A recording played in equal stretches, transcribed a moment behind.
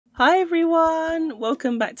Hi everyone,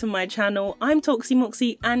 welcome back to my channel. I'm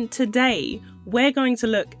Toxie and today we're going to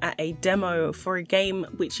look at a demo for a game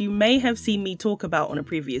which you may have seen me talk about on a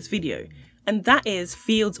previous video, and that is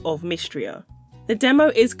Fields of Mistria. The demo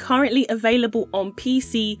is currently available on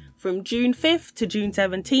PC from June 5th to June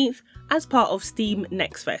 17th as part of Steam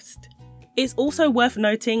Next Fest. It's also worth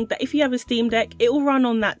noting that if you have a Steam Deck, it will run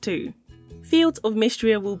on that too. Fields of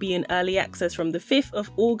Mistria will be in early access from the 5th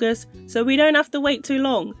of August, so we don't have to wait too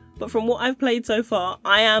long, but from what I've played so far,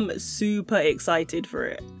 I am super excited for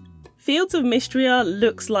it. Fields of Mistria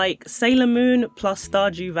looks like Sailor Moon plus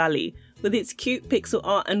Stardew Valley, with its cute pixel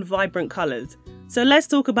art and vibrant colours. So let's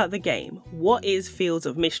talk about the game. What is Fields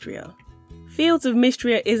of Mistria? Fields of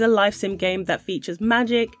Mistria is a life sim game that features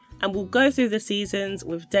magic and will go through the seasons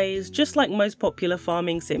with days just like most popular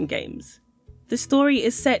farming sim games. The story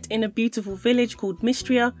is set in a beautiful village called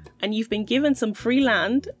Mistria, and you've been given some free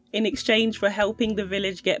land in exchange for helping the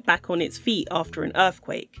village get back on its feet after an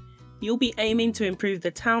earthquake. You'll be aiming to improve the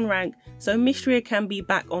town rank so Mistria can be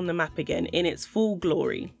back on the map again in its full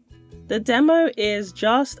glory. The demo is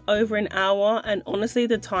just over an hour, and honestly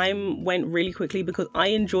the time went really quickly because I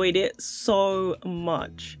enjoyed it so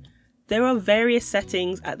much. There are various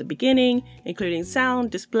settings at the beginning, including sound,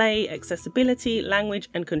 display, accessibility, language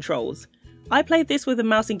and controls. I played this with a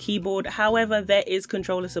mouse and keyboard, however there is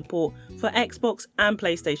controller support for Xbox and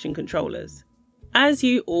PlayStation controllers. As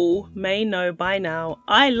you all may know by now,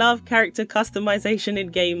 I love character customization in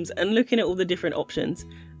games and looking at all the different options.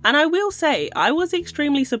 And I will say, I was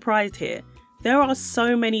extremely surprised here. There are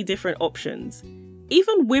so many different options.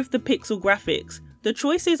 Even with the pixel graphics, the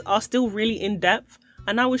choices are still really in depth,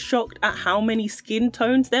 and I was shocked at how many skin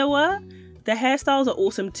tones there were. The hairstyles are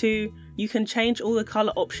awesome too. You can change all the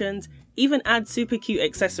colour options, even add super cute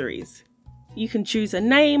accessories. You can choose a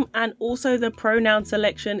name, and also the pronoun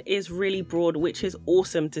selection is really broad, which is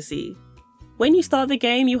awesome to see. When you start the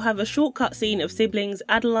game, you have a short cutscene of siblings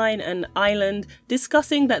Adeline and Island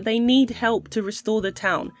discussing that they need help to restore the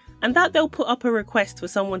town, and that they'll put up a request for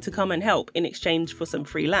someone to come and help in exchange for some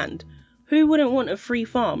free land. Who wouldn't want a free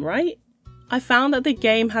farm, right? I found that the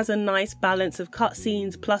game has a nice balance of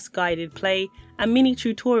cutscenes plus guided play and mini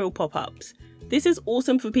tutorial pop-ups. This is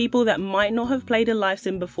awesome for people that might not have played a life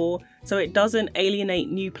sim before, so it doesn't alienate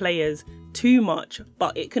new players too much,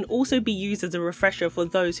 but it can also be used as a refresher for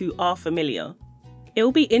those who are familiar. It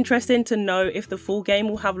will be interesting to know if the full game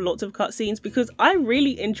will have lots of cutscenes because I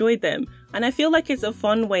really enjoyed them, and I feel like it's a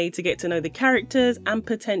fun way to get to know the characters and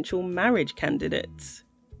potential marriage candidates.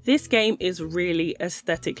 This game is really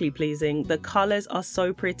aesthetically pleasing. The colours are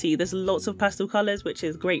so pretty. There's lots of pastel colours, which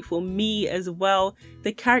is great for me as well.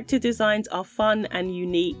 The character designs are fun and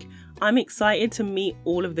unique. I'm excited to meet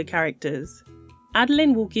all of the characters.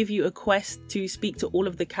 Adeline will give you a quest to speak to all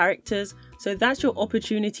of the characters, so that's your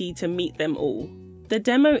opportunity to meet them all. The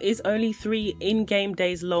demo is only 3 in-game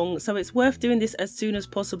days long, so it's worth doing this as soon as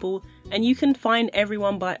possible, and you can find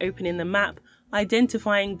everyone by opening the map,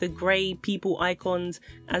 identifying the grey people icons,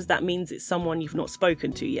 as that means it's someone you've not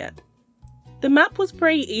spoken to yet. The map was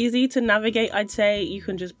pretty easy to navigate, I'd say. You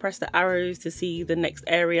can just press the arrows to see the next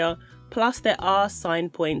area, plus there are sign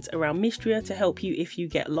points around Mistria to help you if you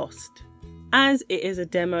get lost. As it is a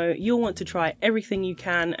demo, you'll want to try everything you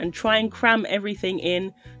can and try and cram everything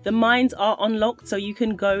in. The mines are unlocked, so you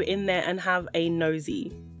can go in there and have a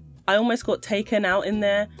nosy. I almost got taken out in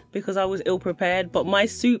there because I was ill prepared, but my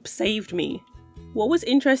soup saved me. What was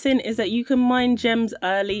interesting is that you can mine gems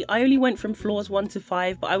early. I only went from floors 1 to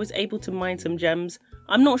 5, but I was able to mine some gems.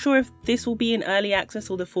 I'm not sure if this will be in early access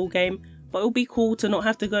or the full game, but it'll be cool to not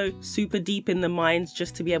have to go super deep in the mines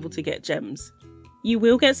just to be able to get gems. You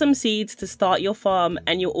will get some seeds to start your farm,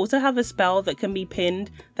 and you'll also have a spell that can be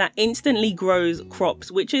pinned that instantly grows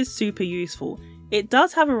crops, which is super useful. It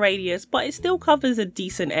does have a radius, but it still covers a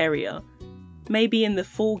decent area. Maybe in the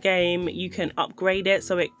full game you can upgrade it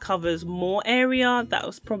so it covers more area. That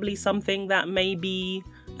was probably something that may be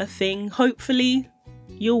a thing, hopefully.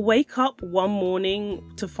 You'll wake up one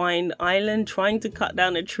morning to find Island trying to cut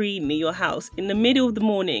down a tree near your house in the middle of the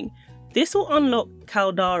morning. This will unlock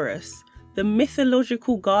Caldarus, the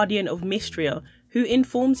mythological guardian of Mistria, who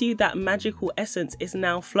informs you that magical essence is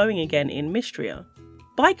now flowing again in Mistria.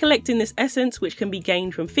 By collecting this essence, which can be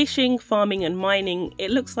gained from fishing, farming and mining,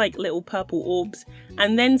 it looks like little purple orbs,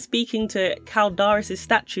 and then speaking to Caldarus'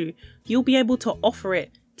 statue, you'll be able to offer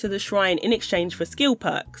it to the shrine in exchange for skill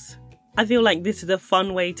perks. I feel like this is a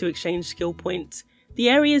fun way to exchange skill points. The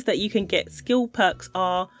areas that you can get skill perks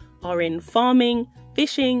are in farming,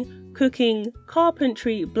 fishing, cooking,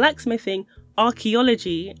 carpentry, blacksmithing,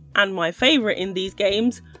 archaeology, and my favourite in these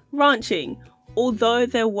games, ranching. although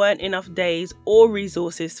there weren't enough days or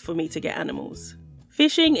resources for me to get animals.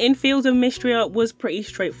 Fishing in Fields of Mistria was pretty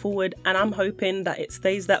straightforward, and I'm hoping that it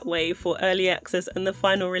stays that way for early access and the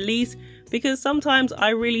final release, because sometimes I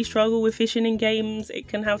really struggle with fishing in games. It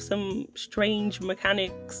can have some strange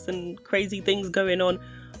mechanics and crazy things going on,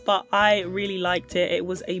 but I really liked it. It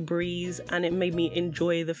was a breeze and it made me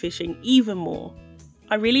enjoy the fishing even more.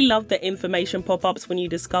 I really love the information pop-ups when you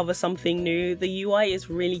discover something new. The UI is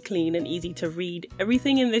really clean and easy to read.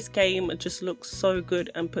 Everything in this game just looks so good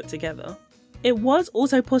and put together. It was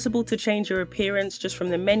also possible to change your appearance just from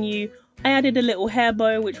the menu. I added a little hair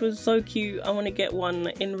bow, which was so cute. I want to get one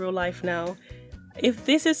in real life now. If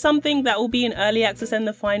this is something that will be in early access and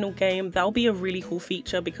the final game, that'll be a really cool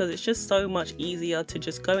feature, because it's just so much easier to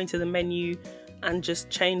just go into the menu and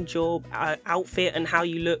just change your outfit and how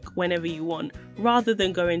you look whenever you want, rather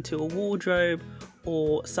than go into a wardrobe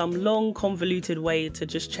or some long convoluted way to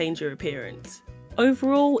just change your appearance.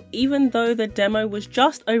 Overall, even though the demo was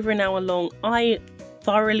just over an hour long, I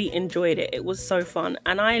thoroughly enjoyed it. It was so fun,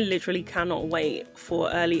 and I literally cannot wait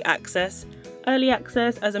for early access. Early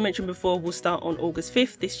access, as I mentioned before, will start on August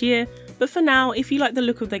 5th this year, but for now, if you like the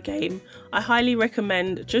look of the game, I highly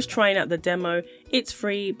recommend just trying out the demo. It's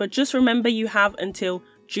free, but just remember you have until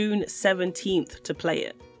June 17th to play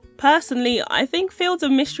it. Personally, I think Fields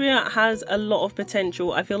of Mistria has a lot of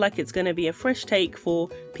potential. I feel like it's going to be a fresh take for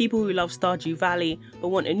people who love Stardew Valley but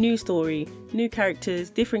want a new story, new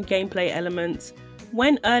characters, different gameplay elements.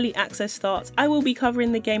 When early access starts, I will be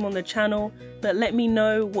covering the game on the channel, but let me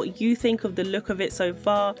know what you think of the look of it so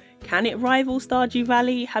far. Can it rival Stardew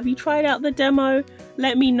Valley? Have you tried out the demo?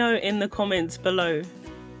 Let me know in the comments below.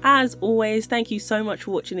 As always, thank you so much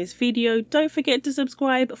for watching this video. Don't forget to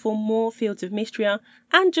subscribe for more Fields of Mistria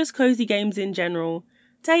and just cozy games in general.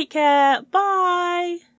 Take care, bye!